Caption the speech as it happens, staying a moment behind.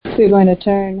We're going to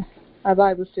turn our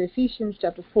Bibles to Ephesians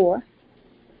chapter 4.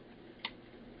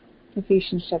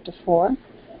 Ephesians chapter 4,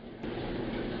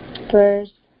 verse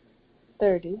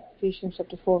 30. Ephesians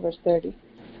chapter 4, verse 30.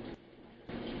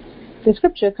 The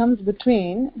scripture comes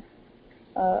between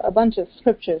a bunch of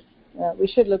scriptures we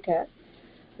should look at.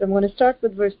 I'm going to start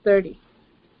with verse 30.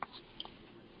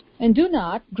 And do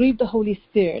not grieve the Holy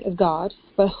Spirit of God,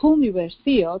 by whom you were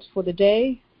sealed for the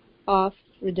day of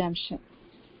redemption.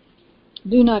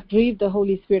 Do not grieve the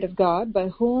Holy Spirit of God, by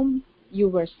whom you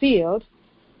were sealed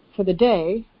for the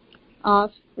day of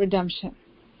redemption.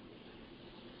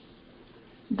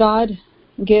 God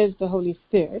gives the Holy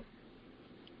Spirit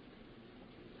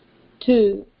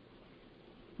to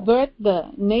birth the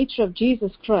nature of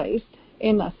Jesus Christ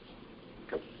in us.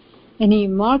 And He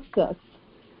marks us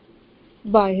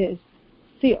by His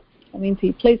seal. That means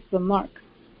He places a mark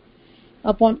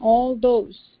upon all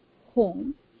those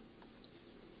whom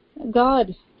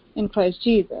God in Christ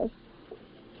Jesus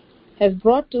has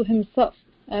brought to Himself.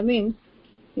 That means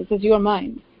He says, you are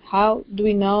mine. How do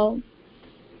we know?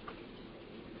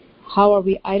 How are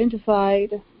we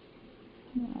identified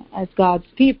as God's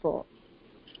people?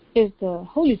 Is the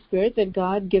Holy Spirit that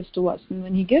God gives to us. And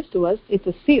when He gives to us, it's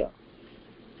a seal.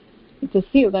 It's a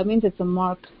seal. That means it's a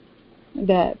mark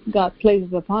that God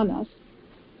places upon us,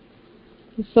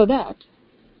 so that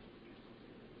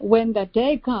when that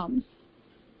day comes,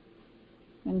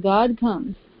 and God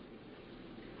comes,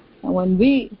 and when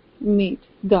we meet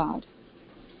God,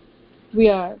 we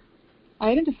are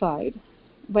identified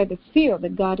by the seal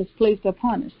that God has placed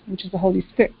upon us, which is the Holy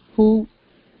Spirit, who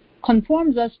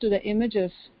conforms us to the image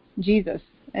of Jesus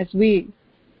as we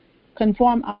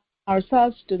conform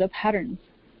ourselves to the patterns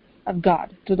of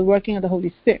God, to the working of the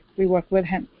Holy Spirit. We work with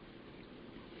Him.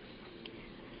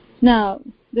 Now,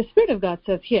 the Spirit of God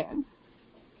says here,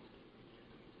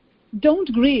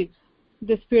 don't grieve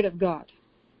the Spirit of God.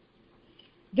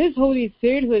 This Holy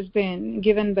Spirit who has been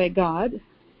given by God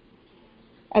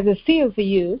as a seal for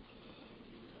you,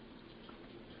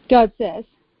 God says,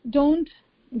 don't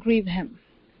grieve Him.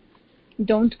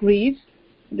 Don't grieve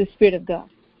the Spirit of God.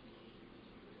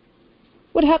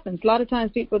 What happens? A lot of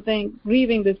times people think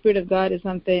grieving the Spirit of God is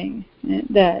something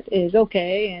that is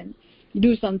okay, and you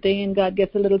do something and God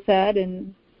gets a little sad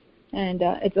and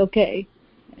it's okay.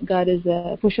 God is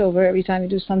a pushover. Every time you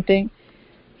do something,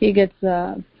 He gets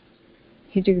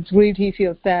grieved, He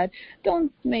feels sad.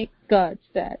 Don't make God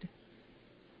sad.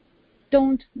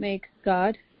 Don't make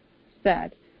God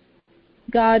sad.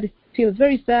 God feels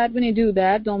very sad when you do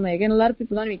that. Don't make it. And a lot of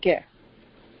people don't even care.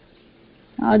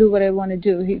 I'll do what I want to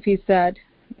do. If He's sad,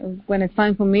 when it's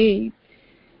time for me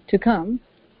to come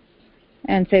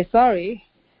and say sorry,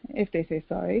 if they say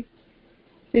sorry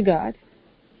to God,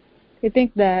 they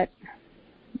think that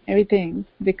everything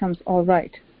becomes all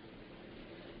right.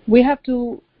 We have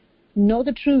to know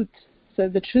the truth so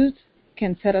the truth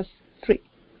can set us free.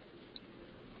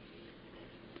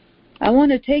 I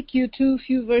want to take you to a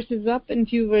few verses up and a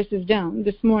few verses down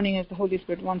this morning as the Holy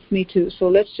Spirit wants me to. So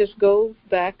let's just go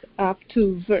back up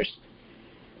to verse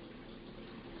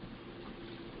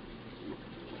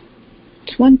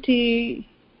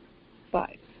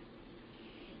 25.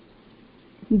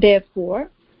 Therefore,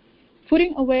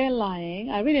 putting away lying,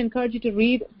 I really encourage you to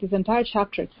read this entire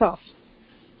chapter itself.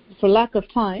 For lack of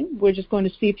time, we're just going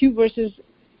to see a few verses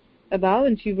above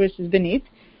and a few verses beneath.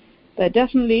 But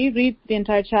definitely read the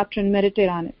entire chapter and meditate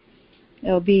on it.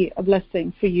 It'll be a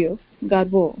blessing for you. God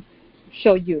will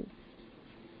show you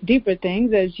deeper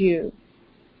things as you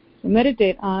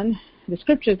meditate on the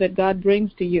scriptures that God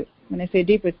brings to you. When I say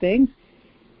deeper things,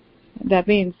 that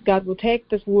means God will take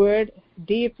this word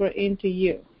deeper into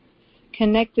you,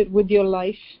 connect it with your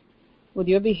life, with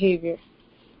your behavior,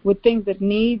 with things that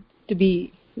need to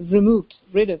be removed,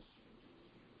 rid of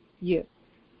you.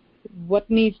 What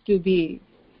needs to be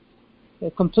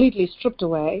completely stripped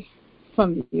away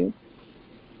from you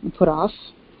and put off.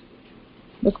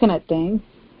 This kind of thing.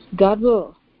 God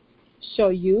will show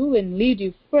you and lead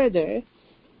you further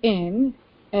in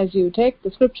as you take the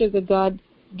scriptures that God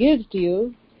gives to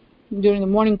you during the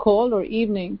morning call or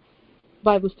evening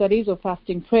Bible studies or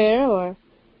fasting prayer or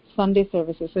Sunday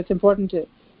services. So it's important to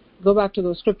go back to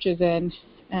those scriptures and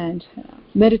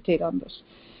meditate on those.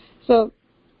 So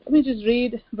let me just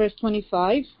read verse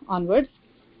 25 onwards.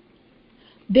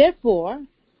 Therefore,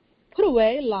 put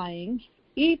away lying,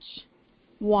 let each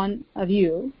one of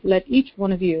you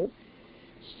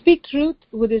speak truth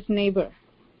with his neighbor,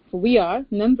 for we are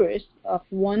members of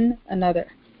one another.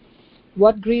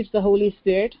 What grieves the Holy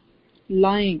Spirit?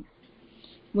 Lying.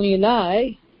 When you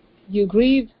lie, you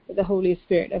grieve the Holy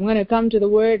Spirit. I'm going to come to the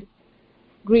word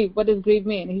grieve. What does grieve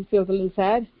mean? He feels a little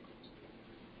sad.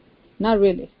 Not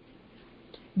really.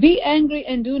 Be angry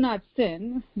and do not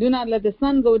sin. Do not let the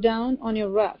sun go down on your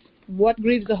wrath. What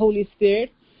grieves the Holy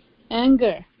Spirit?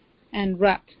 Anger and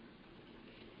wrath.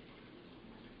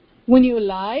 When you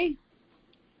lie,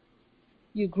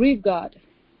 you grieve God.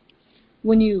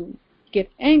 When you get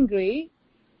angry,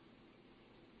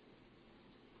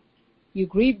 you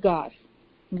grieve God.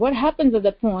 What happens at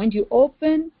that point? You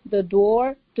open the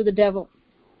door to the devil.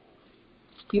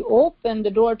 You open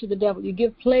the door to the devil. You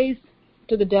give place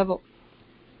to the devil.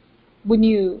 When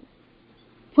you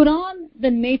put on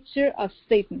the nature of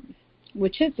Satan,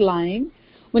 which is lying,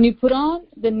 when you put on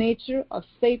the nature of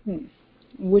Satan,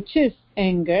 which is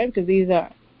anger, because these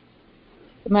are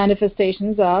the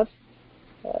manifestations of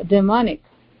demonic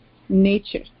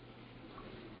nature,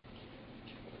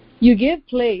 you give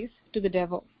place to the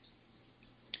devil.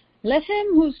 Let him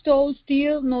who stole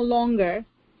steal no longer.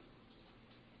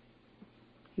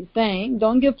 He's saying,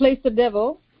 don't give place to the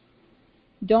devil.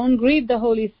 Don't grieve the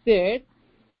Holy Spirit,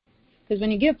 because when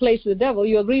you give place to the devil,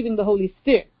 you are grieving the Holy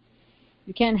Spirit.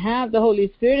 You can't have the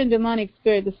Holy Spirit and demonic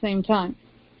spirit at the same time.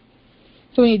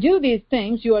 So when you do these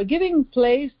things, you are giving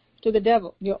place to the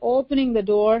devil. You're opening the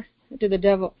door to the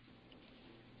devil.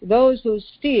 Those who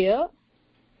steal,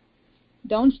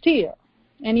 don't steal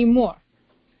anymore.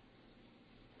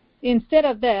 Instead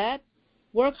of that,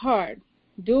 work hard.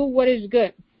 Do what is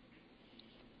good.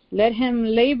 Let him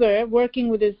labor, working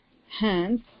with his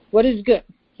hands, what is good,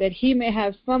 that he may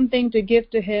have something to give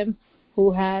to him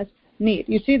who has need.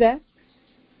 You see that?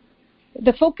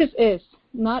 The focus is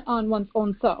not on one's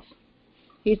own self.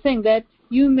 He's saying that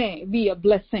you may be a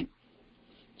blessing.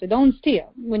 So don't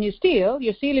steal. When you steal,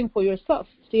 you're stealing for yourself.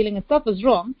 Stealing itself is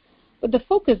wrong, but the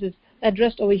focus is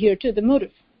addressed over here too, the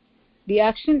motive. The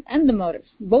action and the motive,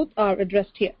 both are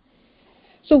addressed here.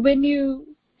 So when you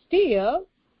steal,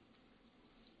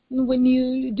 when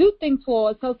you do things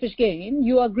for selfish gain,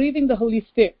 you are grieving the Holy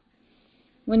Spirit.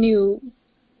 When you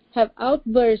have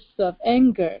outbursts of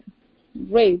anger,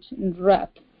 rage, and wrath,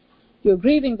 you're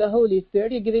grieving the Holy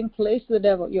Spirit. You're giving place to the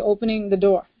devil. You're opening the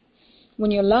door. When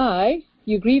you lie,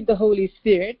 you grieve the Holy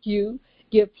Spirit. You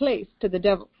give place to the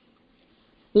devil.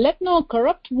 Let no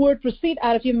corrupt word proceed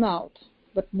out of your mouth,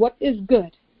 but what is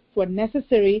good for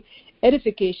necessary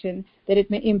edification, that it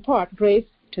may impart grace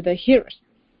to the hearers.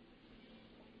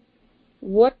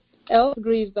 What else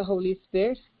grieves the Holy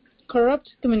Spirit?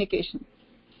 Corrupt communication.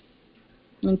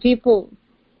 When people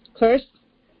curse,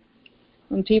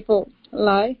 when people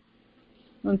lie,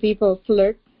 when people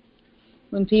flirt,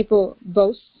 when people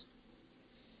boast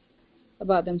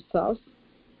about themselves,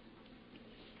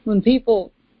 when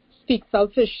people speak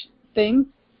selfish things,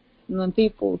 and when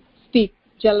people speak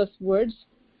jealous words,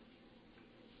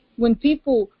 when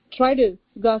people try to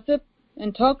gossip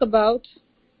and talk about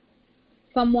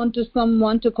someone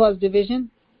to cause division,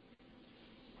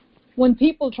 when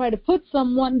people try to put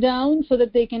someone down so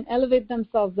that they can elevate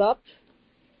themselves up,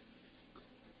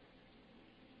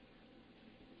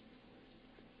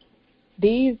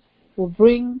 these will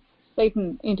bring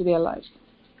Satan into their lives.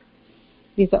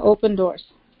 These are open doors.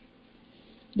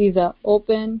 These are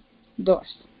open doors.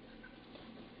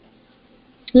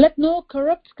 Let no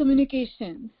corrupt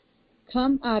communication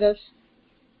come out of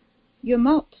your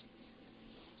mouth.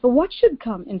 But what should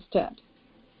come instead?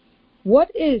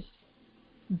 What is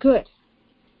good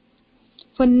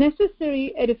for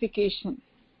necessary edification,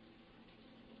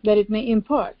 that it may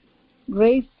impart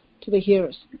grace to the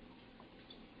hearers?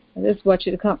 And this is what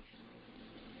should come.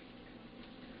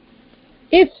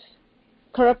 If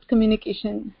corrupt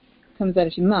communication comes out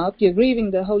of your mouth, you're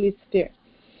grieving the Holy Spirit.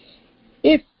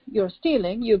 If you're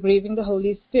stealing, you're grieving the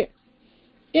Holy Spirit.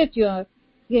 If you're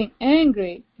getting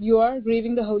angry, you are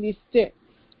grieving the Holy Spirit.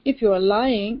 If you are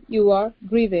lying, you are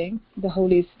grieving the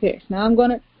Holy Spirit. Now I'm going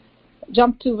to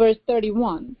jump to verse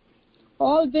 31.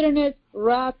 All bitterness,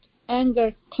 wrath,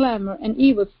 anger, clamor, and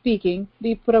evil speaking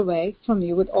be put away from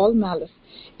you with all malice.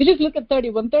 If you just look at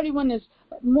 31, 31 is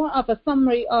more of a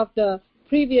summary of the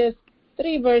previous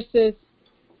 3 verses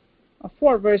or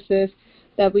 4 verses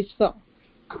that we saw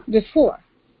before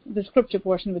the scripture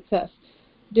portion, which says,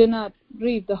 do not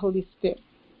grieve the Holy Spirit,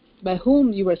 by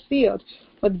whom you were sealed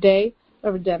for the day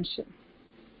of redemption.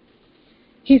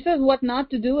 He says what not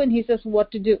to do, and he says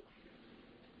what to do.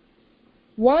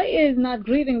 Why is not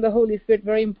grieving the Holy Spirit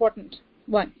very important?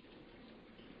 1,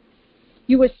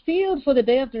 you were sealed for the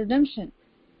day of redemption.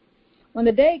 When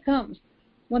the day comes,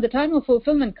 when the time of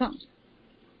fulfillment comes,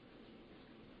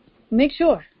 make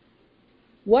sure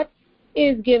what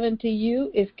is given to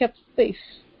you is kept safe.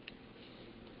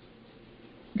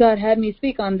 God had me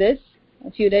speak on this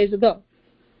a few days ago.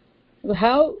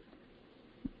 How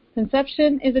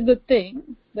conception is a good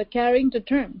thing, but carrying to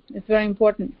term is very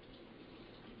important.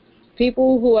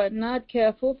 People who are not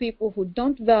careful, people who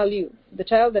don't value the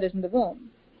child that is in the womb,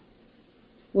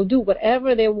 will do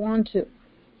whatever they want to.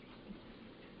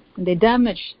 And they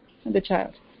damage the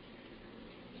child.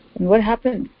 And what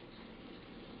happens?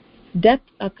 Death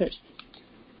occurs.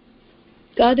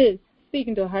 God is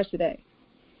speaking to our hearts today.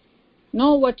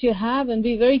 Know what you have and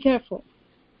be very careful.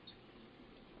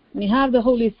 When you have the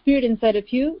Holy Spirit inside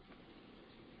of you,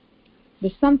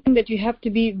 there's something that you have to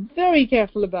be very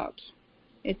careful about.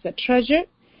 It's a treasure.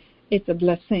 It's a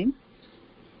blessing.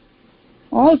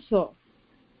 Also,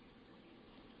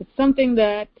 it's something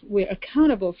that we're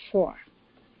accountable for.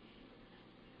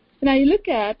 Now you look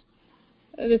at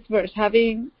this verse,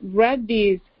 having read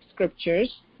these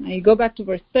scriptures, now you go back to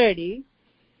verse 30,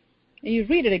 and you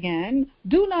read it again.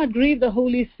 Do not grieve the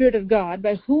Holy Spirit of God,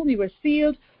 by whom you were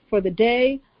sealed for the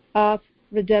day of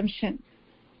redemption.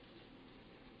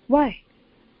 Why?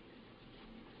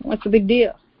 What's the big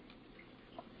deal?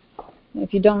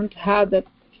 If you don't have that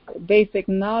basic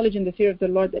knowledge and the fear of the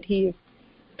Lord that He is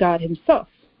God Himself,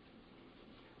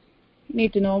 you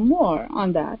need to know more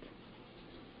on that.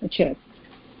 Which is,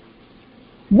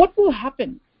 what will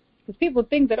happen? Because people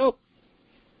think that,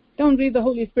 don't grieve the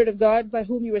Holy Spirit of God, by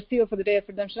whom you were sealed for the day of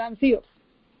redemption. I'm sealed.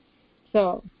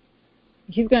 So,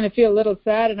 He's going to feel a little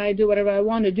sad and I do whatever I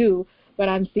want to do, but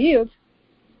I'm sealed,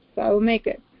 so I will make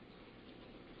it.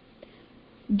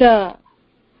 The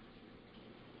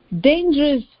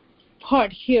dangerous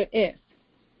part here is,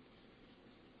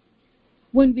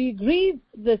 when we grieve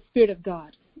the Spirit of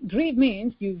God, grieve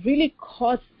means you really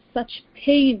cause such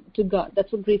pain to God.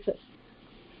 That's what grief is.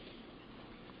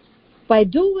 By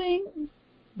doing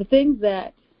the things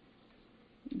that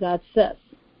God says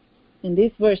in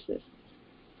these verses,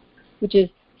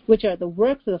 which are the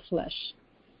works of the flesh,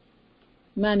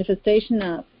 manifestation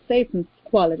of Satan's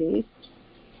qualities,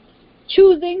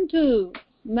 choosing to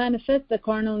manifest the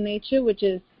carnal nature, which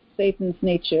is Satan's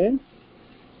nature,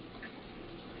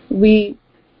 we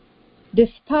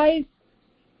despise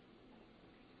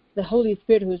the Holy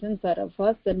Spirit who is inside of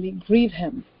us, and we grieve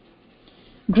Him.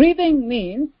 Grieving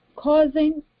means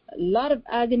causing a lot of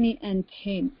agony and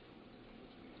pain.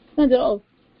 And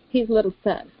He's a little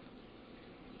sad.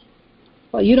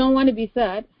 Well, you don't want to be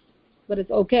sad, but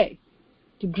it's okay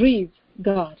to grieve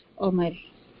God Almighty.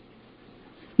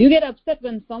 You get upset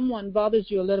when someone bothers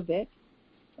you a little bit,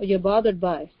 or you're bothered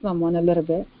by someone a little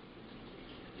bit.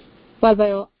 But by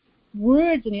your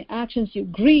words and your actions, you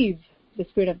grieve the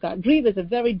Spirit of God. Grieve is a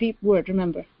very deep word,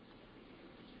 remember.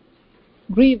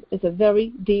 Grieve is a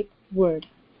very deep word.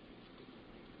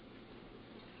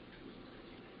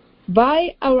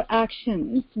 By our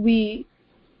actions, we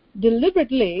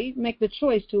deliberately make the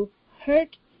choice to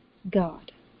hurt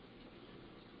God.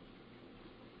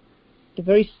 The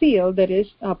very seal that is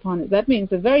upon us. That means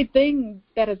the very thing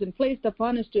that has been placed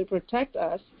upon us to protect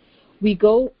us, we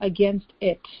go against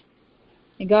it.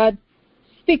 And God,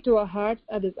 speak to our hearts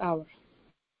at this hour.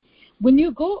 When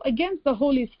you go against the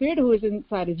Holy Spirit who is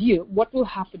inside of you, what will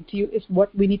happen to you is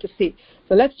what we need to see.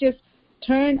 So let's just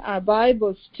turn our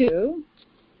Bibles to,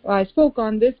 I spoke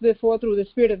on this before through the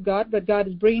Spirit of God, but God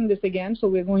is bringing this again, so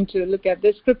we're going to look at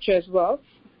this scripture as well.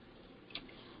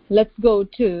 Let's go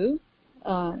to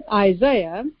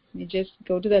Isaiah. Let me just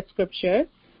go to that scripture.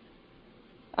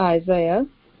 Isaiah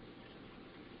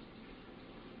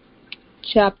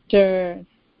chapter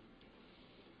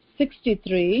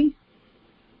 63.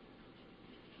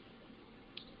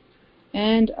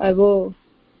 And I will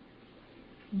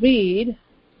read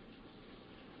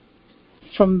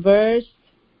from verse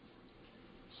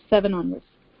 7 onwards.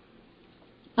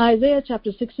 Isaiah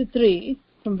chapter 63,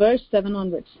 from verse 7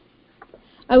 onwards.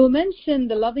 I will mention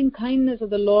the loving kindness of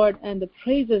the Lord and the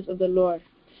praises of the Lord,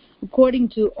 according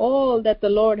to all that the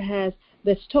Lord has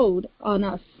bestowed on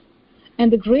us, and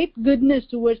the great goodness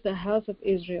towards the house of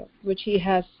Israel, which He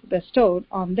has bestowed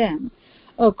on them,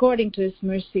 according to His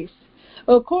mercies,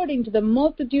 according to the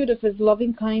multitude of His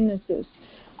loving kindnesses.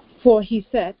 For He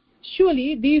said,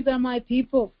 surely these are my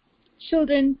people,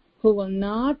 children who will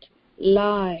not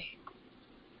lie.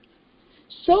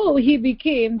 So He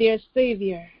became their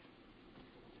Savior.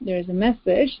 There is a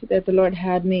message that the Lord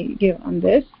had me give on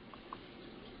this.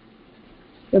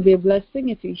 It will be a blessing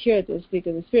if you hear this,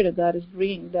 because the Spirit of God is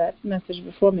bringing that message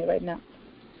before me right now.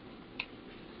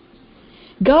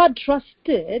 God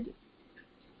trusted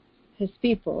His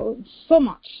people so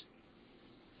much.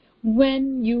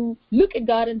 When you look at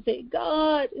God and say,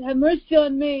 God, have mercy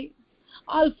on me.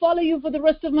 I'll follow you for the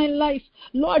rest of my life.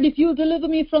 Lord, if you'll deliver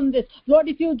me from this. Lord,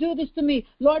 if you'll do this to me.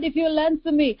 Lord, if you'll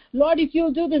answer me. Lord, if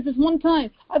you'll do this one time.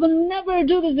 I will never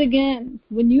do this again.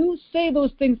 When you say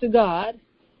those things to God,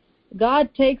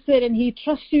 God takes it and He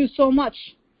trusts you so much.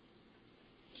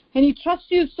 And He trusts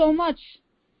you so much.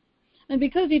 And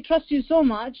because He trusts you so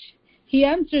much, He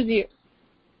answers you.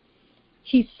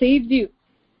 He saves you.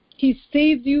 He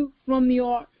saves you from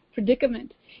your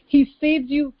predicament. He saves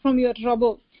you from your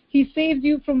trouble. He saves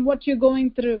you from what you're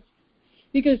going through.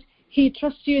 Because He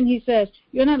trusts you and He says,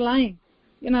 you're not lying.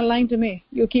 You're not lying to me.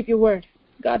 You'll keep your word.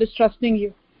 God is trusting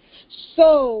you.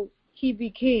 So He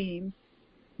became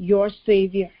your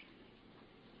Savior.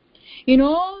 In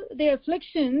all their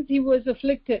afflictions, He was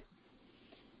afflicted.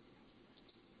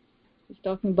 He's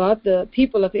talking about the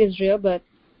people of Israel, but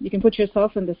you can put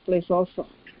yourself in this place also.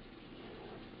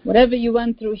 Whatever you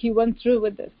went through, He went through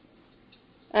with this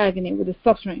agony, with this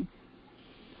suffering.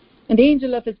 And the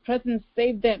angel of His presence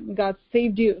saved them. God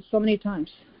saved you so many times.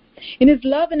 In His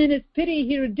love and in His pity,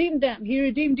 He redeemed them. He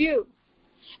redeemed you.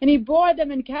 And He bore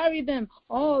them and carried them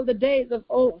all the days of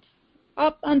old.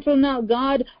 Up until now,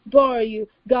 God bore you.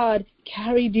 God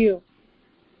carried you.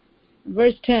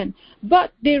 Verse 10.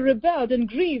 But they rebelled and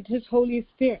grieved His Holy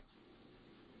Spirit.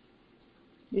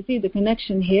 You see the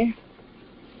connection here?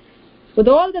 With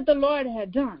all that the Lord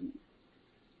had done,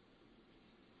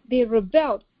 they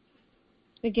rebelled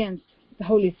against the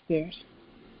Holy Spirit.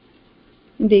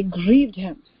 And they grieved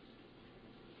Him.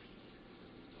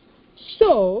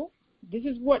 So, this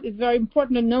is what is very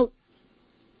important to note.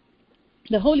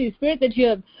 The Holy Spirit that you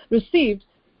have received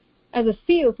as a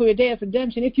seal for your day of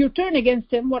redemption, if you turn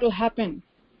against Him, what will happen?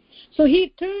 So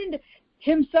He turned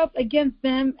Himself against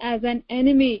them as an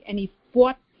enemy, and He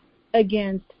fought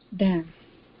against them.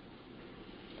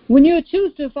 When you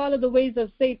choose to follow the ways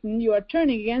of Satan, you are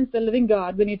turning against the living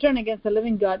God. When you turn against the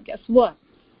living God, guess what?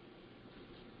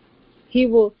 He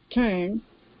will turn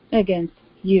against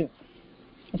you.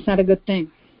 It's not a good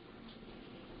thing.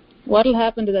 What will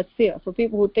happen to that seal? For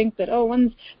people who think that,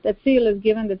 once that seal is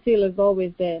given, the seal is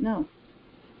always there. No.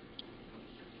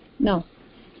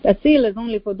 That seal is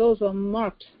only for those who are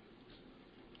marked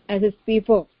as His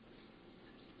people,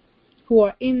 who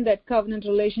are in that covenant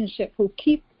relationship, who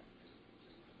keep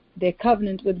their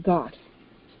covenant with God.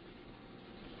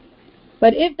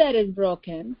 But if that is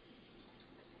broken,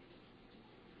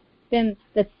 then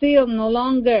the seal no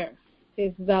longer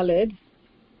is valid.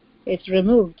 It's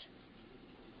removed.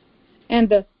 And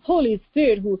the Holy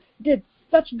Spirit, who did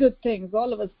such good things,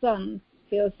 all of a sudden,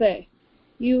 He'll say,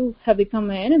 you have become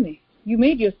my enemy. You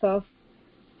made yourself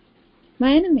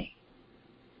my enemy.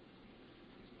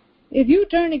 If you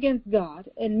turn against God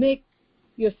and make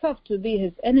yourself to be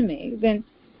His enemy, then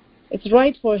it's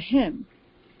right for Him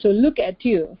to look at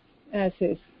you as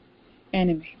His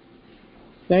enemy.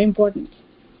 Very important.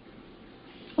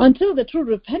 Until the true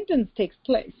repentance takes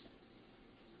place,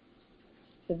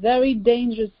 it's a very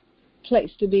dangerous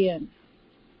place to be in.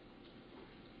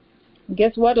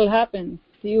 Guess what will happen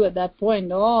to you at that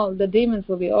point? All the demons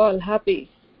will be all happy.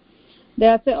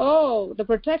 They'll say, the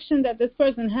protection that this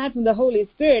person had from the Holy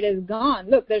Spirit is gone.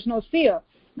 Look, there's no seal.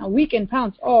 Now we can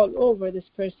pounce all over this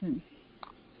person.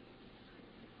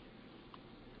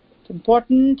 It's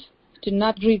important to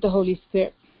not grieve the Holy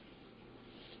Spirit.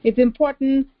 It's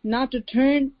important not to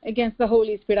turn against the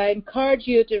Holy Spirit. I encourage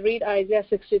you to read Isaiah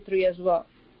 63 as well.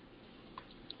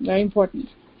 Very important.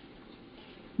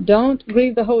 Don't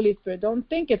grieve the Holy Spirit. Don't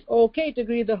think it's okay to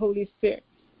grieve the Holy Spirit.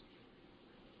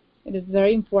 It is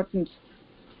very important.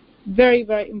 Very,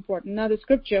 very important. Now the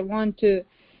scripture I want to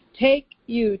take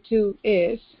you to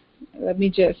is, let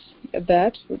me just get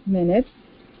that for a minute.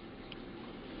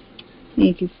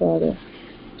 Thank you, Father.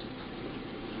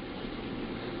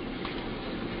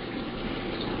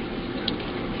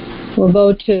 We'll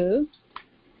go to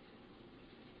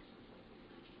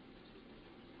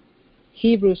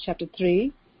Hebrews chapter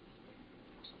 3.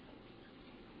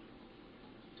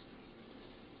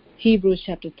 Hebrews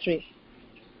chapter 3.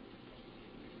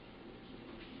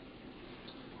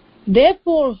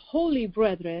 Therefore, holy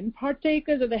brethren,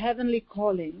 partakers of the heavenly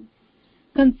calling,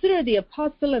 consider the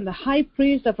apostle and the high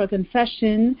priest of our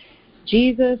confession,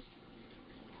 Jesus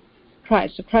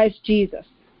Christ, or Christ Jesus.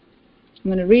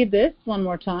 I'm going to read this one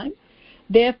more time.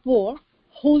 Therefore,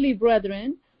 holy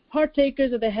brethren,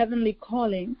 partakers of the heavenly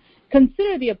calling,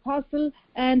 consider the apostle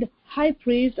and high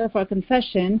priest of our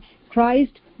confession,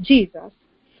 Christ Jesus,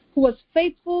 who was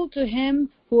faithful to Him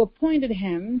who appointed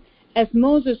Him, as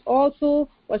Moses also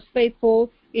was faithful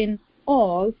in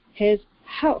all his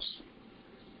house.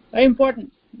 Very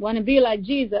important. Want to be like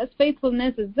Jesus,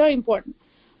 faithfulness is very important.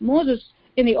 Moses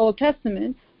in the Old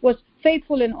Testament was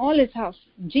faithful in all his house.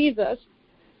 Jesus,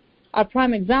 our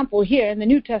prime example here in the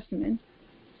New Testament,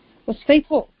 was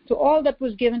faithful to all that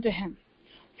was given to Him.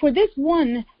 For this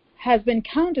one has been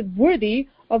counted worthy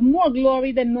of more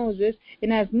glory than Moses,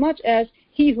 inasmuch as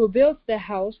he who builds the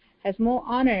house has more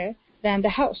honor than the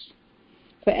house.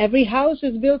 For every house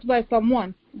is built by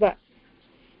someone, but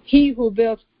he who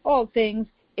builds all things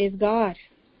is God.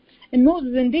 And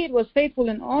Moses indeed was faithful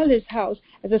in all his house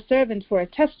as a servant for a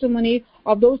testimony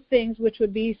of those things which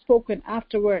would be spoken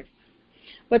afterward.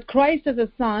 But Christ is a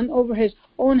son over his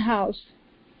own house,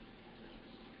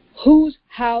 whose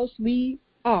house we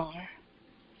are,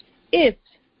 if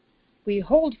we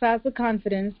hold fast the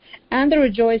confidence and the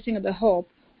rejoicing of the hope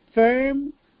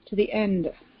firm to the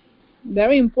end.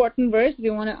 Very important verse. If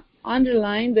you want to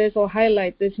underline this or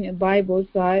highlight this in your Bible,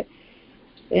 so I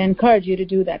encourage you to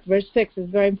do that. Verse 6 is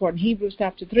very important. Hebrews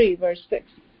chapter 3, verse 6.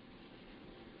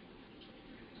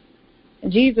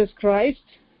 Jesus Christ,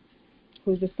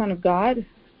 who is the Son of God,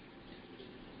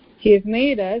 he has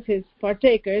made us his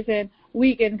partakers, and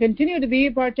we can continue to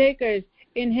be partakers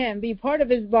in him, be part of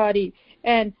his body,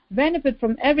 and benefit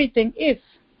from everything if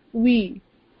we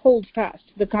hold fast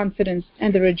the confidence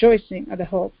and the rejoicing of the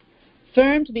hope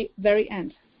firm to the very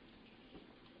end.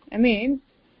 I mean,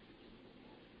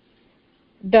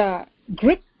 the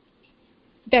grip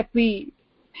that we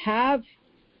have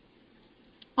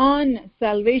on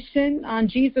salvation, on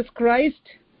Jesus Christ,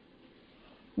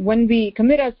 when we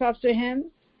commit ourselves to him,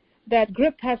 that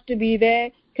grip has to be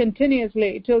there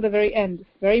continuously till the very end.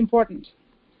 Very important.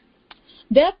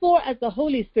 Therefore, as the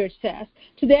Holy Spirit says,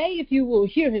 today if you will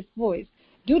hear his voice,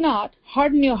 do not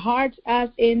harden your hearts as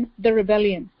in the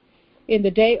rebellion, in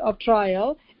the day of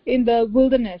trial, in the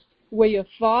wilderness, where your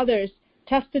fathers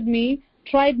tested me,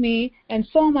 tried me, and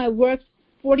saw my works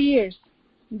 40 years.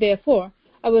 Therefore,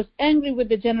 I was angry with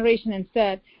the generation and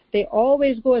said, they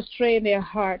always go astray in their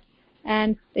heart,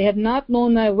 and they have not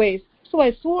known my ways. So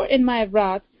I swore in my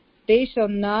wrath, they shall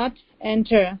not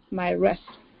enter my rest.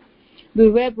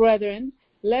 Beware, brethren,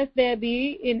 lest there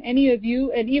be in any of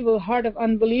you an evil heart of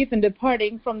unbelief in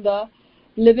departing from the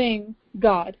living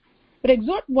God. But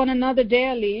exhort one another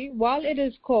daily, while it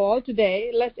is called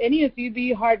today, lest any of you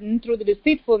be hardened through the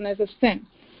deceitfulness of sin.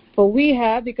 For we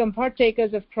have become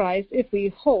partakers of Christ if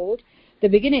we hold the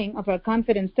beginning of our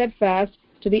confidence steadfast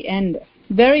to the end.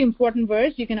 Very important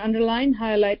verse. You can underline,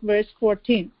 highlight verse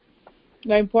 14.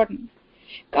 Very important.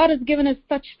 God has given us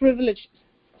such privilege,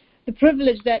 the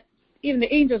privilege that even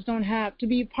the angels don't have, to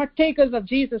be partakers of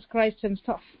Jesus Christ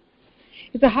himself.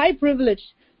 It's a high privilege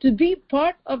to be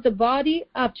part of the body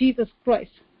of Jesus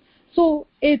Christ. So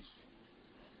it's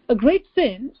a great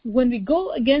sin when we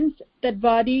go against that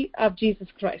body of Jesus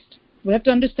Christ. We have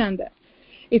to understand that.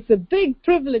 It's a big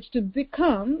privilege to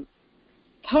become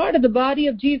part of the body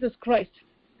of Jesus Christ.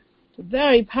 It's a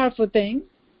very powerful thing,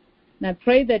 and I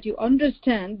pray that you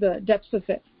understand the depths of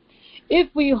it. If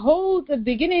we hold the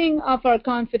beginning of our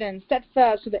confidence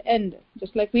steadfast to the end,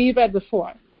 just like we read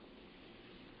before,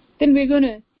 then we're going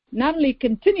to not only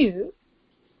continue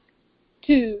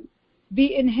to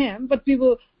be in him, but we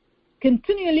will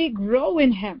continually grow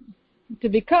in him to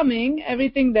becoming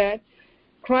everything that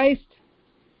Christ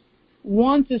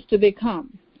wants us to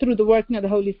become through the working of the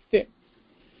Holy Spirit.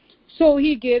 So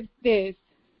he gives this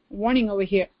warning over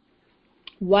here.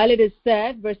 While it is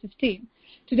said, verse 15,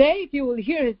 today if you will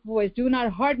hear his voice, do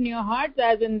not harden your hearts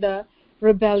as in the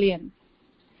rebellion.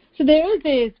 So there is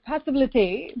this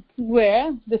possibility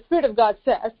where the Spirit of God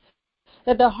says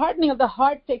that the hardening of the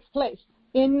heart takes place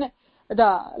in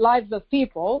the lives of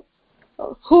people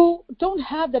who don't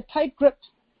have the tight grip.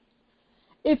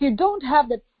 If you don't have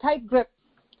the tight grip,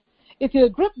 if your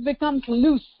grip becomes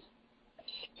loose,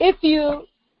 if you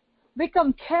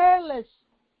become careless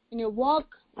in your walk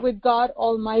with God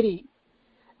Almighty,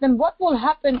 then what will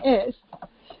happen is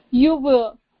you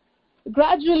will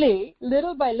gradually,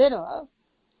 little by little,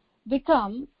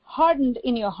 become hardened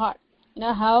in your heart. You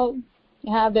know how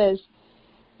you have this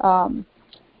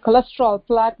cholesterol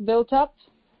plaque built up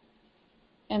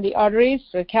in the arteries,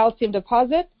 the calcium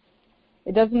deposit?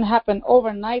 It doesn't happen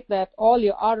overnight that all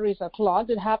your arteries are clogged.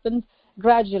 It happens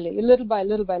gradually, little by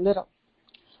little by little.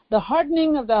 The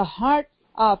hardening of the heart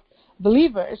of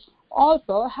believers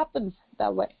also happens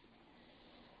that way.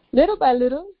 Little by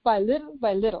little, by little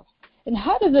by little. And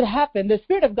how does it happen? The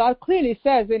Spirit of God clearly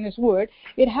says in his word,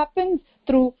 it happens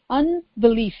through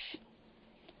unbelief.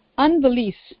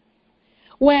 Unbelief.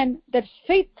 When that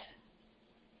faith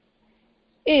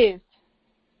is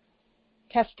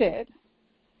tested,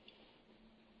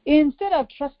 instead of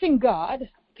trusting God,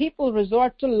 people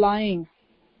resort to lying.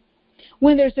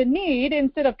 When there's a need,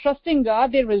 instead of trusting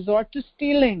God, they resort to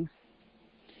stealing.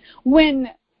 When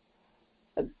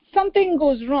something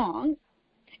goes wrong,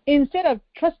 instead of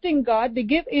trusting God, they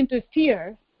give into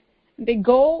fear, They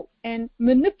go and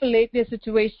manipulate their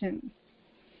situation.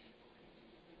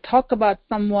 Talk about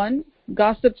someone,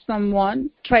 gossip someone,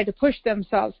 try to push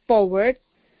themselves forward,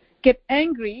 get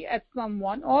angry at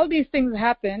someone. All these things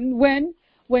happen when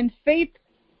faith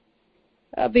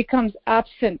becomes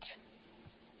absent.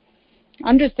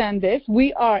 Understand this.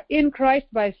 We are in Christ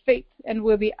by faith, and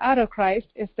we'll be out of Christ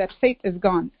if that faith is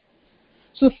gone.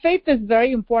 So faith is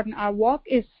very important. Our walk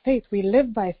is faith. We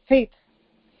live by faith.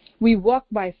 We walk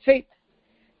by faith.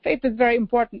 Faith is very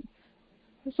important.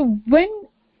 So when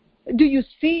do you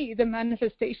see the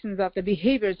manifestations of the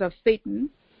behaviors of Satan?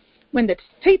 When that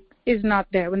faith is not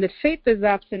there, when that faith is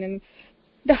absent, and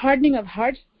the hardening of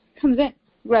heart comes in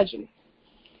gradually.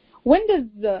 When does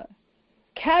the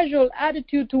casual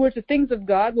attitude towards the things of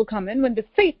God will come in? When the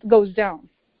faith goes down.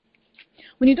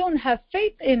 When you don't have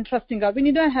faith in trusting God, when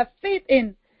you don't have faith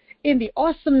in the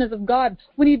awesomeness of God,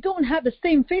 when you don't have the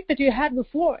same faith that you had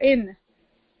before in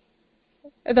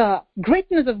the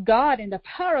greatness of God and the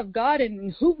power of God and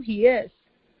in who He is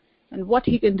and what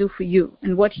He can do for you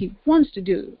and what He wants to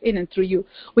do in and through you.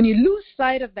 When you lose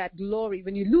sight of that glory,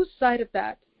 when you lose sight of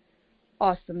that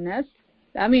awesomeness,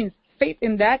 that means faith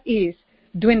in that is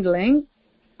dwindling.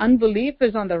 Unbelief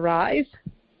is on the rise.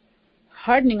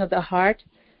 Hardening of the heart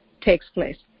takes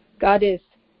place. God is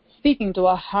speaking to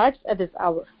our hearts at this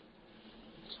hour.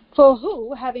 For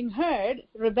who, having heard,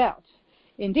 rebelled?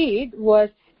 Indeed, was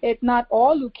it not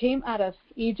all who came out of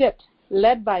Egypt,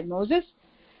 led by Moses?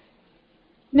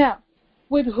 Now,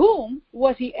 with whom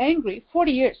was He angry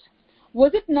 40 years?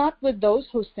 Was it not with those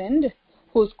who sinned,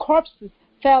 whose corpses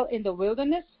fell in the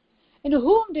wilderness? And to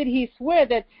whom did He swear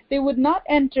that they would not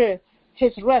enter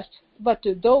His rest, but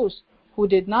to those who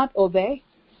did not obey?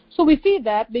 So we see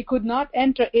that they could not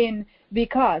enter in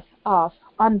because of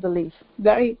unbelief.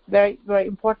 Very, very, very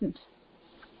important.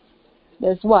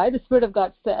 That's why the Spirit of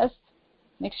God says,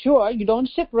 make sure you don't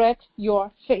shipwreck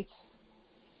your faith.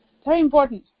 Very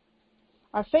important.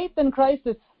 Our faith in Christ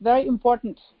is very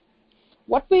important.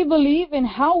 What we believe and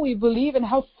how we believe and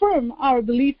how firm our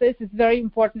belief is very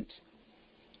important.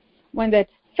 When that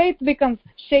faith becomes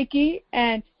shaky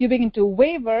and you begin to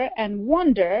waver and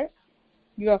wonder,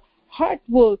 your heart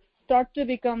will start to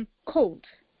become cold.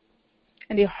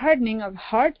 And the hardening of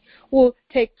heart will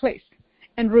take place.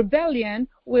 And rebellion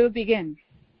will begin.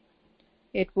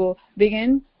 It will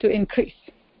begin to increase.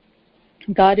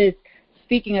 God is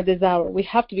speaking at this hour. We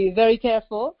have to be very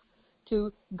careful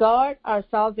to guard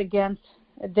ourselves against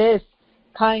this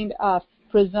kind of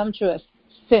presumptuous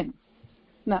sin.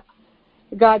 Now,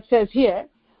 God says here,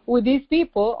 with these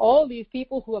people, all these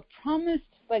people who are promised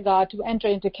by God to enter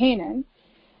into Canaan,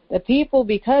 the people,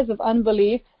 because of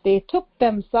unbelief, they took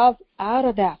themselves out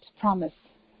of that promise.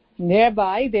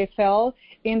 Thereby, they fell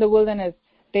in the wilderness.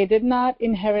 They did not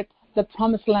inherit the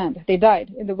promised land. They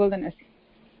died in the wilderness.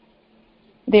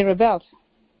 They rebelled.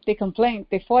 They complained.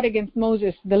 They fought against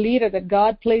Moses, the leader that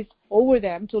God placed over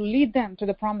them to lead them to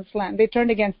the promised land. They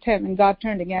turned against Him, and God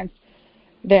turned against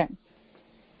them.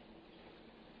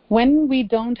 When we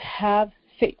don't have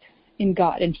faith in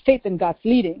God and faith in God's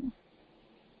leading,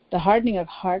 the hardening of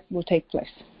heart will take place.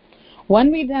 When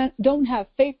we don't have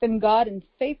faith in God and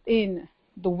faith in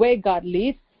the way God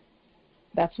leads,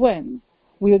 that's when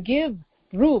we'll give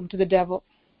room to the devil.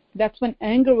 That's when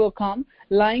anger will come,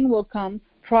 lying will come,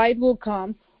 pride will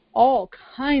come, all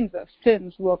kinds of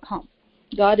sins will come.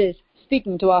 God is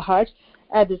speaking to our hearts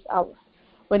at this hour.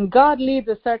 When God leads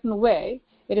a certain way,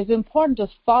 it is important to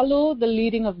follow the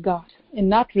leading of God and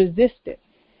not resist it.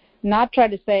 Not try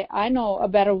to say, I know a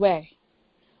better way.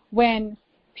 When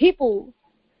people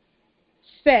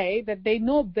say that they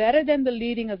know better than the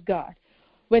leading of God,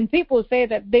 when people say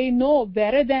that they know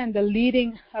better than the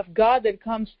leading of God that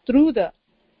comes through the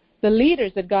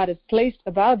leaders that God has placed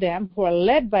above them, who are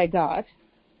led by God,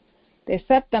 they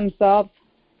set themselves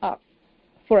up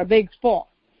for a big fall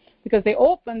because they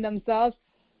open themselves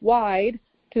wide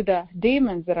to the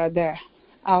demons that are there,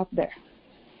 out there.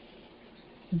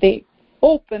 They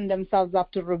open themselves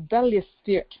up to rebellious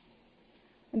spirit.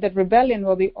 And that rebellion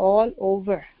will be all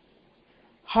over.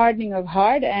 Hardening of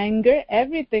heart, anger,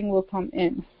 everything will come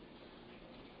in.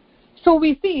 So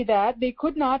we see that they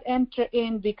could not enter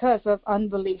in because of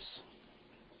unbelief.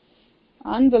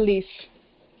 Unbelief.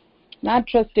 Not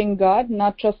trusting God,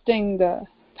 not trusting the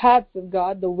paths of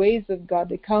God, the ways of God,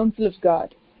 the counsel of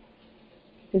God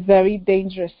is very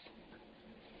dangerous.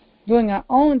 Doing our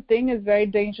own thing is very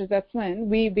dangerous. That's when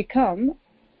we become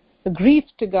a grief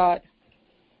to God.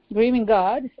 Grieving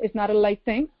God is not a light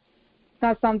thing. It's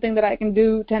not something that I can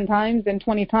do 10 times and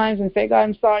 20 times and say, God,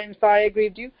 I'm sorry, I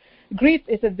grieved you. Grief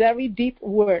is a very deep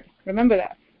word. Remember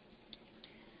that.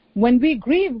 When we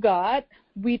grieve God,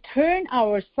 we turn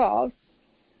ourselves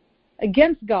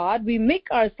against God, we make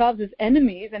ourselves his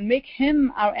enemies and make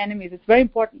him our enemies. It's very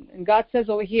important. And God says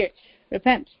over here,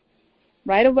 repent.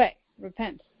 Right away,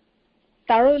 repent.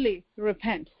 Thoroughly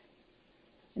repent.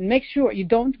 And make sure you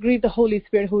don't grieve the Holy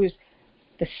Spirit, who is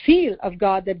the seal of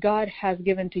God that God has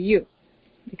given to you.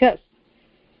 Because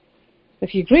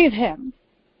if you grieve him,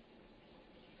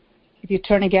 if you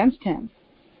turn against him,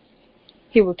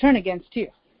 he will turn against you.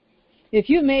 If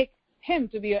you make him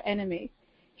to be your enemy,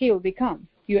 he will become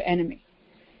your enemy.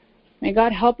 May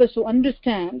God help us to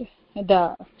understand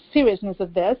the seriousness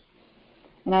of this.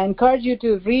 And I encourage you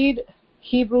to read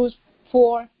Hebrews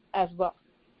 4 as well.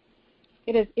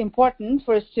 It is important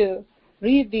for us to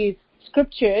read these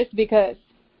scriptures because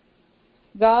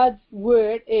God's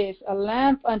word is a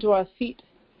lamp unto our feet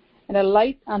and a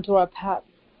light unto our path.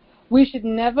 We should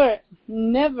never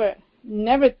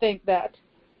think that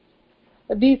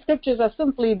these scriptures are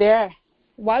simply there.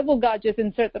 Why will God just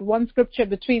insert that one scripture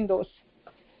between those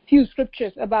few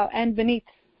scriptures above and beneath?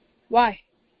 Why?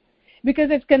 Because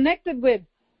it's connected with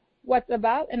what's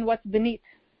above and what's beneath.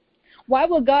 Why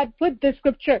will God put this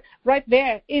scripture right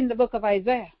there in the book of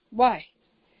Isaiah? Why?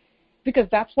 Because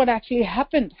that's what actually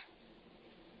happened.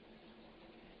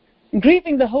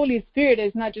 Grieving the Holy Spirit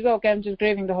is not just, okay, I'm just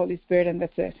grieving the Holy Spirit and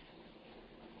that's it.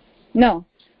 No.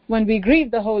 When we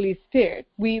grieve the Holy Spirit,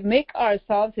 we make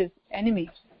ourselves his enemy.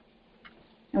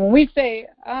 And when we say,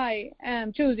 I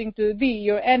am choosing to be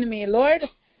your enemy, Lord,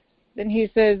 then he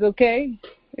says, okay,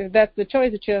 if that's the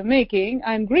choice that you're making,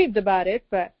 I'm grieved about it,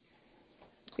 but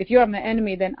if you are my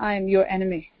enemy, then I am your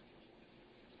enemy.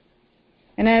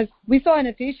 And as we saw in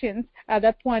Ephesians, at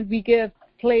that point we give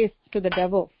place to the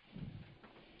devil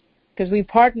because we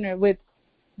partner with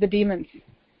the demons.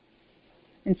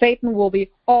 And Satan will be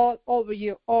all over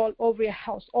you, all over your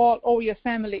house, all over your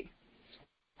family,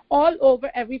 all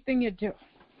over everything you do.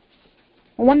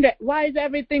 I wonder, why is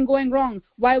everything going wrong?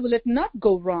 Why will it not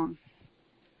go wrong?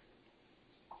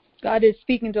 God is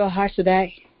speaking to our hearts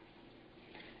today.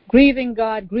 Grieving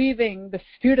God, grieving the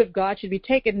Spirit of God should be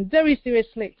taken very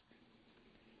seriously.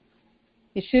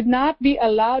 It should not be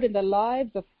allowed in the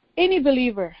lives of any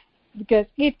believer because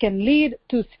it can lead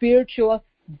to spiritual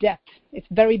death. It's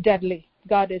very deadly.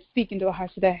 God is speaking to our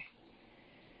hearts today.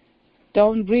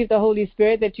 Don't grieve the Holy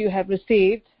Spirit that you have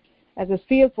received as a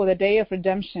seal for the day of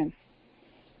redemption.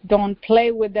 Don't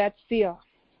play with that seal.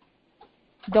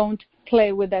 Don't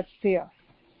play with that seal.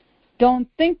 Don't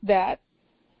think that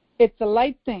it's a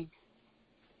light thing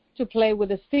to play with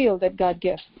a seal that God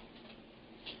gives.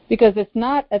 Because it's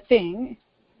not a thing.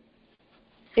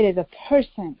 It is a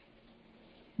person.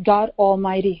 God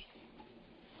Almighty.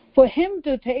 For him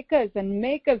to take us and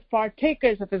make us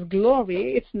partakers of his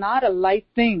glory, it's not a light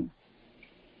thing.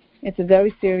 It's a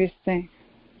very serious thing.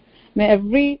 May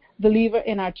every believer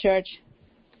in our church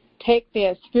take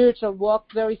their spiritual walk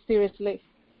very seriously.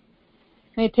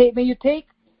 May you take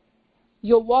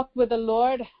your walk with the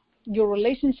Lord, your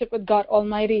relationship with God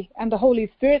Almighty, and the Holy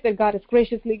Spirit that God has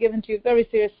graciously given to you very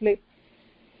seriously.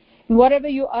 And whatever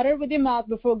you utter with your mouth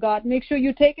before God, make sure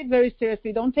you take it very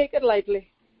seriously. Don't take it lightly.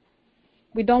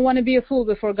 We don't want to be a fool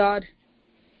before God.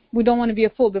 We don't want to be a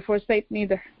fool before Satan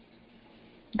either.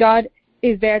 God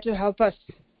is there to help us.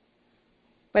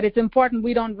 But it's important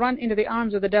we don't run into the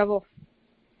arms of the devil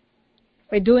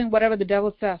by doing whatever the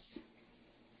devil says.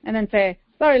 And then say,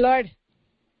 sorry, Lord,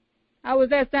 I was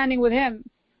there standing with him,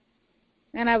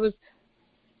 and I was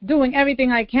doing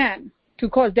everything I can to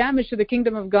cause damage to the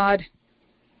kingdom of God.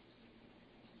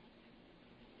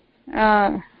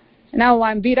 Now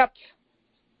I'm beat up.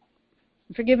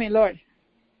 Forgive me, Lord.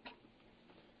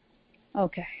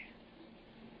 Okay.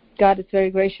 God is very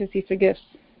gracious. He forgives.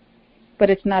 But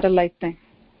it's not a light thing.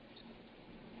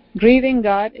 Grieving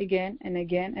God again and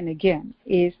again and again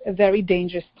is a very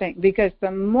dangerous thing because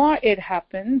the more it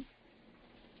happens,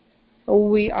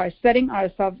 we are setting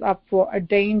ourselves up for a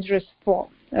dangerous fall,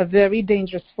 a very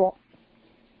dangerous fall.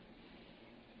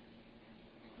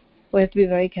 We have to be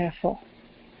very careful.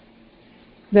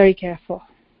 Very careful.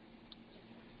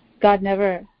 God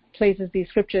never places these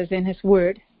scriptures in his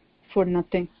word for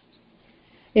nothing.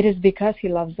 It is because he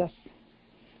loves us.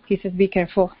 He says, be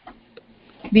careful.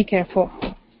 Be careful.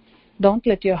 Don't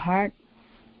let your heart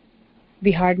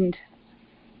be hardened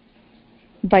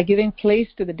by giving place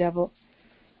to the devil,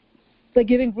 by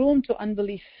giving room to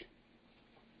unbelief,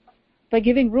 by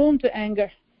giving room to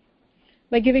anger,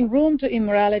 by giving room to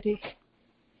immorality,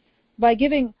 by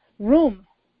giving room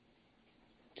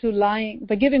to lying,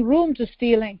 by giving room to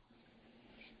stealing,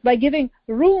 by giving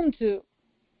room to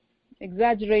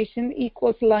exaggeration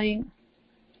equals lying,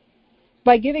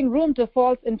 by giving room to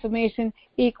false information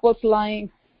equals lying,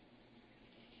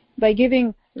 by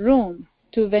giving room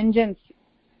to vengeance,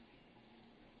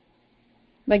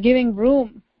 by giving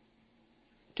room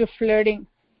to flirting,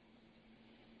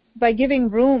 by giving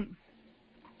room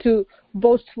to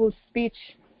boastful speech,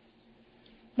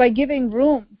 by giving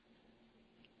room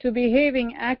to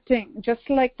behaving, acting just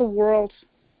like the world.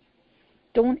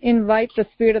 Don't invite the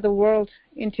spirit of the world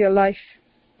into your life.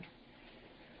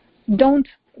 Don't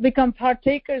become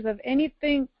partakers of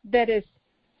anything that is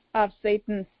of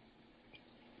Satan.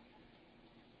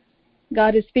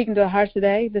 God is speaking to our hearts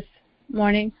today, this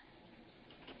morning.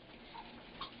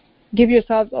 Give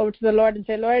yourselves over to the Lord and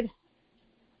say, Lord,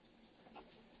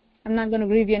 I'm not going to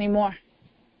grieve you anymore.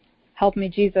 Help me,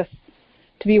 Jesus,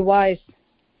 to be wise.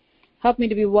 Help me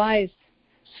to be wise.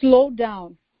 Slow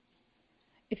down.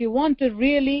 If you want to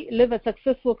really live a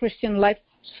successful Christian life,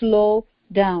 slow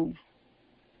down.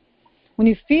 When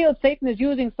you feel Satan is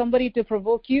using somebody to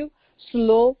provoke you,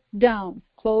 slow down.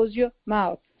 Close your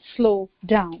mouth. Slow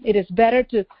down. It is better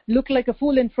to look like a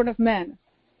fool in front of men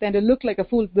than to look like a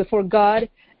fool before God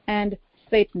and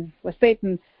Satan. Well,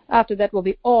 Satan, after that, will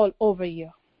be all over you.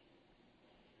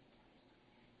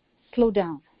 Slow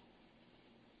down.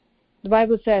 The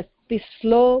Bible says, be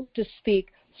slow to speak,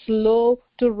 slow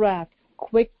to wrath,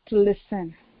 quick to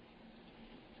listen.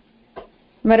 No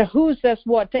matter who says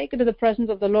what, take it to the presence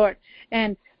of the Lord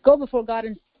and go before God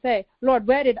and say, Lord,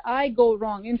 where did I go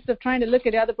wrong? Instead of trying to look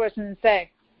at the other person and say,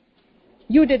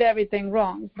 you did everything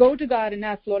wrong. Go to God and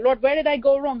ask, Lord, where did I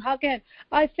go wrong? How can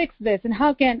I fix this? And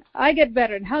how can I get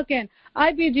better? And how can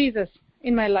I be Jesus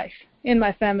in my life, in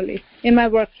my family, in my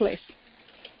workplace?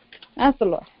 Ask the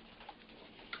Lord.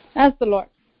 Ask the Lord.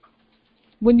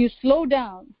 When you slow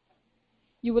down,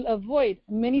 you will avoid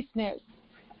many snares.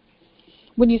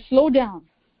 When you slow down,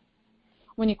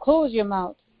 when you close your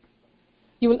mouth,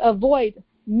 you will avoid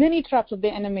many traps of the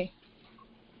enemy.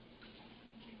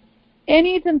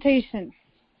 Any temptation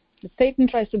that Satan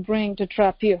tries to bring to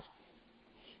trap you,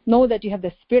 know that you have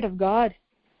the Spirit of God.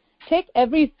 Take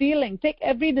every feeling, take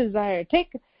every desire,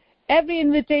 take every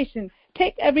invitation,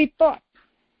 take every thought,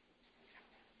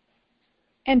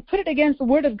 and put it against the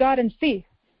Word of God and see,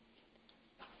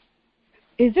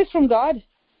 is this from God?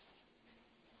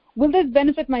 Will this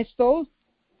benefit my soul?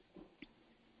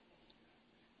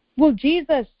 Will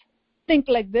Jesus think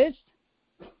like this?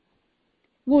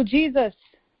 Will Jesus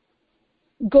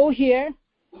go here?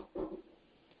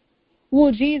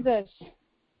 Will Jesus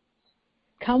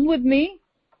come with me?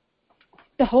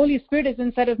 The Holy Spirit is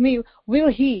inside of me. Will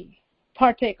He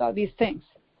partake of these things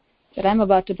that I'm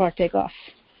about to partake of?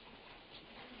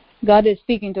 God is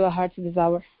speaking to our hearts this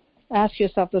hour. Ask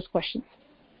yourself those questions.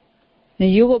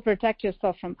 And you will protect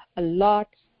yourself from a lot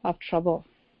of trouble.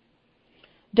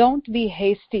 Don't be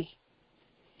hasty.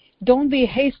 Don't be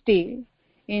hasty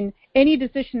in any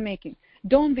decision making.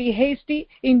 Don't be hasty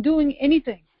in doing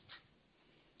anything.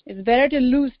 It's better to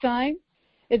lose time.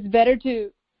 It's better to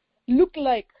look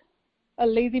like a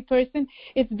lazy person.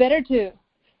 It's better to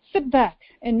sit back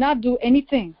and not do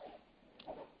anything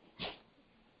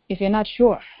if you're not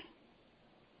sure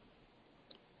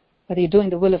whether you're doing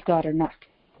the will of God or not.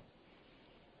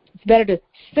 It's better to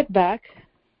sit back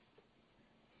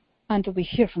until we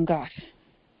hear from God.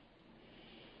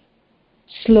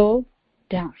 Slow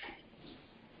down.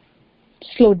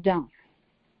 Slow down.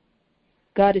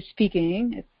 God is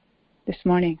speaking this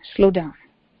morning. Slow down.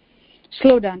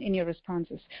 Slow down in your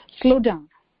responses. Slow down.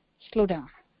 Slow down.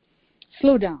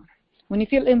 Slow down. When you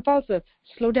feel impulsive,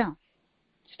 slow down.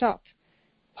 Stop.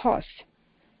 Pause.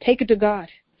 Take it to God.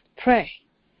 Pray.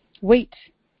 Wait.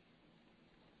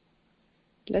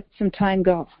 Let some time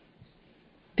go.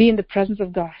 Be in the presence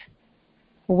of God.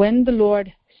 When the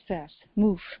Lord says,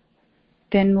 move,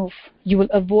 then move. You will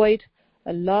avoid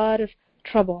a lot of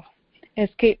trouble,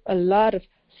 escape a lot of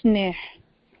snare.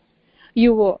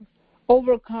 You will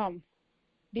overcome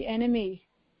the enemy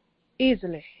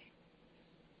easily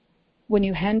when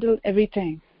you handle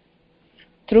everything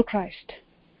through Christ,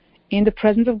 in the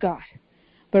presence of God,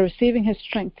 by receiving His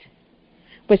strength,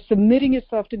 by submitting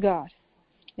yourself to God,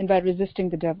 and by resisting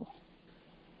the devil.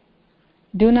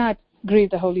 Do not grieve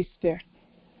the Holy Spirit.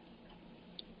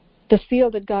 The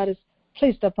seal that God has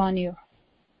placed upon you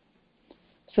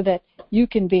so that you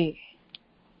can be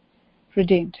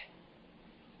redeemed.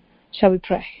 Shall we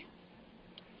pray?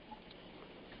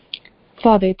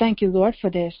 Father, thank you, Lord, for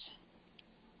this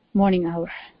morning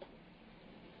hour.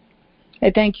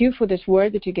 I thank you for this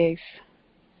word that you gave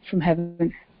from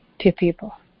heaven to your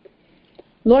people.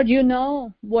 Lord, you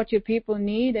know what your people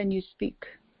need, and you speak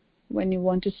when you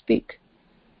want to speak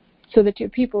so that your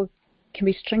people can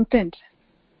be strengthened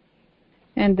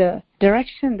and the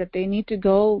direction that they need to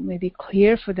go may be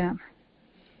clear for them.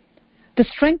 the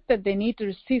strength that they need to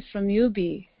receive from you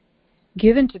be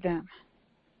given to them.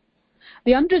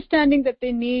 The understanding that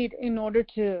they need in order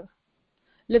to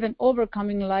live an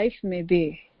overcoming life may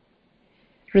be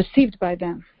received by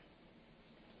them.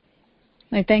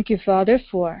 I thank you, Father,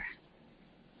 for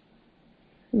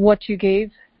what you gave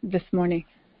this morning.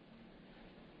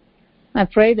 I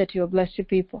pray that you will bless your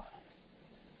people.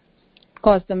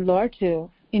 Cause them, Lord,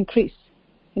 to increase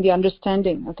in the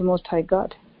understanding of the Most High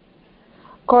God.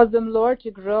 Cause them, Lord,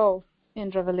 to grow in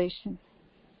revelation.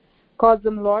 Cause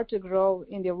them, Lord, to grow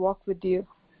in their walk with you.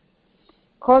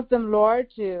 Cause them, Lord,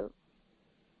 to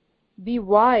be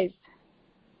wise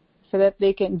so that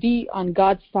they can be on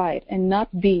God's side and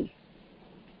not be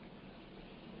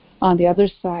on the other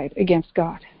side against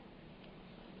God.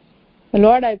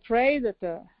 Lord, I pray that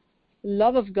the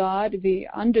love of God be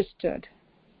understood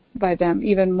by them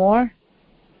even more,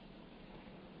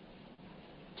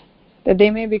 that they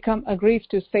may become a grief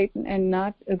to Satan and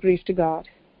not a grief to God.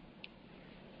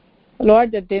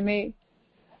 Lord, that they may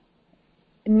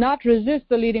not resist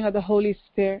the leading of the Holy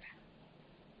Spirit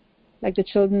like the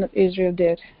children of Israel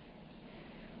did,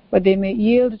 but they may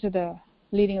yield to the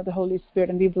leading of the Holy Spirit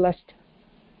and be blessed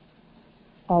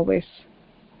always.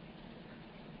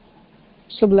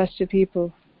 So bless your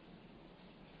people,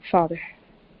 Father.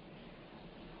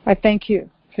 I thank you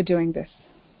for doing this.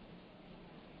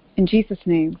 In Jesus'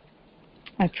 name,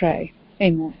 I pray.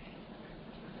 Amen.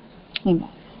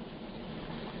 Amen.